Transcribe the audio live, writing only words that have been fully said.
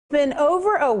Been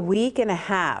over a week and a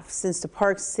half since the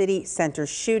Park City Center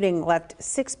shooting left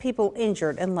 6 people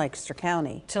injured in Lancaster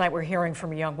County. Tonight we're hearing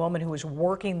from a young woman who was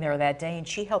working there that day, and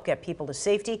she helped get people to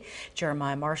safety.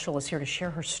 Jeremiah Marshall is here to share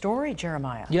her story.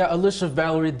 Jeremiah. Yeah, Alicia,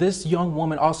 Valerie, this young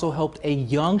woman also helped a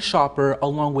young shopper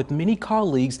along with many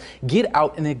colleagues get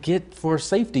out and get for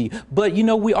safety. But you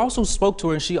know, we also spoke to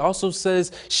her, and she also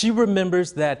says she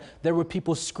remembers that there were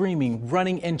people screaming,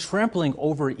 running and trampling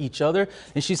over each other.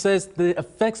 And she says the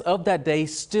effects of that day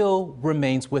still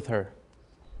remains with her.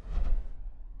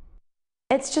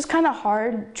 It's just kind of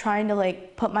hard trying to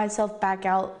put myself back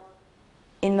out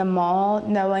in the mall,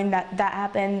 knowing that that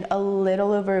happened a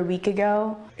little over a week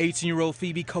ago. 18-year-old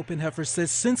Phoebe Koppenheffer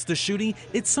says since the shooting,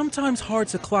 it's sometimes hard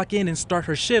to clock in and start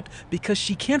her shift because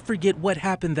she can't forget what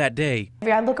happened that day.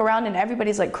 I look around and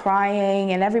everybody's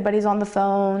crying and everybody's on the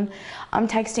phone. I'm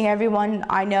texting everyone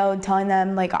I know, telling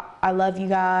them I love you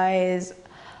guys.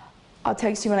 I'll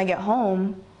text you when I get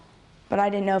home, but I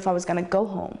didn't know if I was gonna go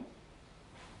home.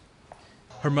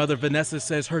 Her mother, Vanessa,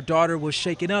 says her daughter was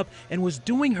shaken up and was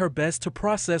doing her best to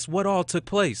process what all took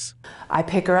place. I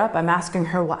pick her up, I'm asking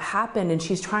her what happened, and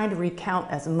she's trying to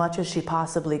recount as much as she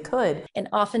possibly could. And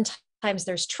oftentimes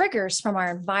there's triggers from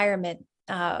our environment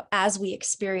as we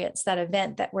experience that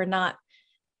event that we're not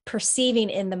perceiving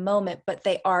in the moment, but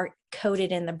they are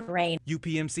coded in the brain.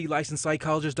 UPMC licensed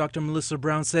psychologist Dr. Melissa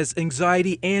Brown says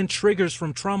anxiety and triggers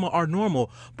from trauma are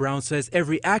normal. Brown says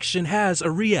every action has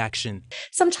a reaction.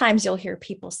 Sometimes you'll hear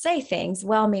people say things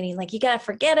well-meaning, you got to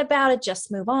forget about it,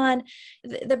 just move on.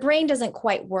 The brain doesn't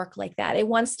quite work like that. It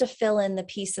wants to fill in the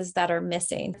pieces that are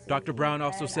missing. Dr. Brown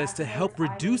also says to help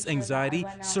reduce anxiety,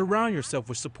 surround yourself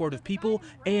with supportive people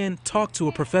and talk to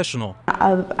a professional.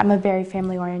 I'm a very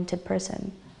family-oriented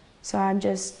person. So I'm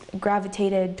just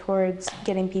gravitated towards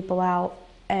getting people out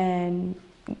and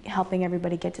helping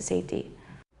everybody get to safety.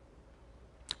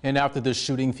 And after the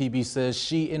shooting, Phoebe says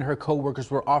she and her co-workers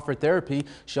were offered therapy.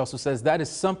 She also says that is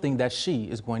something that she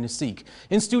is going to seek.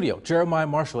 In studio, Jeremiah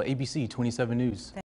Marshall, ABC 27 News.